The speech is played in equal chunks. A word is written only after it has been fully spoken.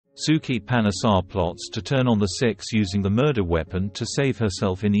Suki Panesar plots to turn on the six using the murder weapon to save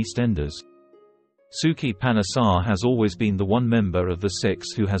herself in EastEnders. Suki Panesar has always been the one member of the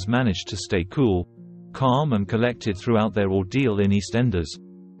six who has managed to stay cool, calm and collected throughout their ordeal in EastEnders,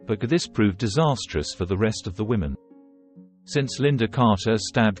 but could this prove disastrous for the rest of the women? Since Linda Carter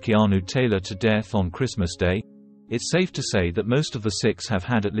stabbed Keanu Taylor to death on Christmas Day, it's safe to say that most of the six have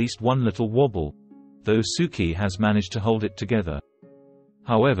had at least one little wobble, though Suki has managed to hold it together.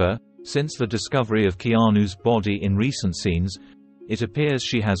 However, since the discovery of Keanu's body in recent scenes, it appears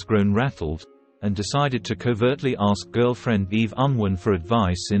she has grown rattled, and decided to covertly ask girlfriend Eve Unwin for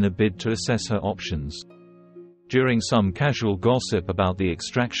advice in a bid to assess her options. During some casual gossip about the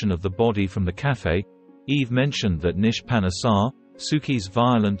extraction of the body from the cafe, Eve mentioned that Nish Panesar, Suki's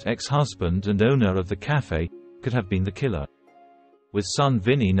violent ex-husband and owner of the cafe, could have been the killer. With son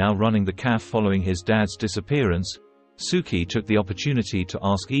Vinny now running the cafe following his dad's disappearance, Suki took the opportunity to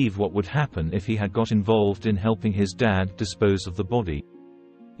ask Eve what would happen if he had got involved in helping his dad dispose of the body.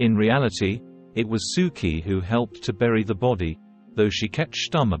 In reality, it was Suki who helped to bury the body, though she kept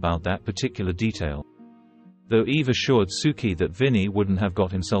stum about that particular detail. Though Eve assured Suki that Vinny wouldn't have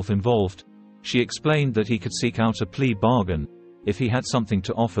got himself involved, she explained that he could seek out a plea bargain if he had something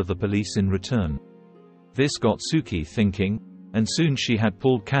to offer the police in return. This got Suki thinking, and soon she had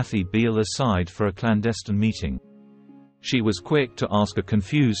pulled Kathy Beale aside for a clandestine meeting. She was quick to ask a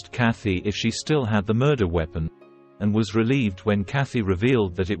confused Kathy if she still had the murder weapon, and was relieved when Kathy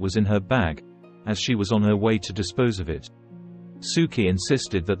revealed that it was in her bag, as she was on her way to dispose of it. Suki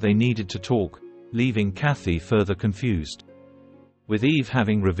insisted that they needed to talk, leaving Kathy further confused. With Eve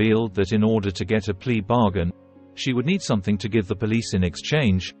having revealed that in order to get a plea bargain, she would need something to give the police in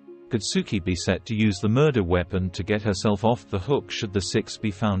exchange, could Suki be set to use the murder weapon to get herself off the hook should the six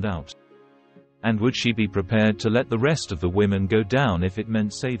be found out? And would she be prepared to let the rest of the women go down if it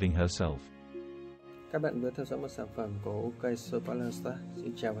meant saving herself? Các bạn vừa theo dõi một sản phẩm của OK Spoilers.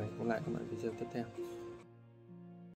 Xin chào và hẹn gặp lại các bạn video tiếp theo.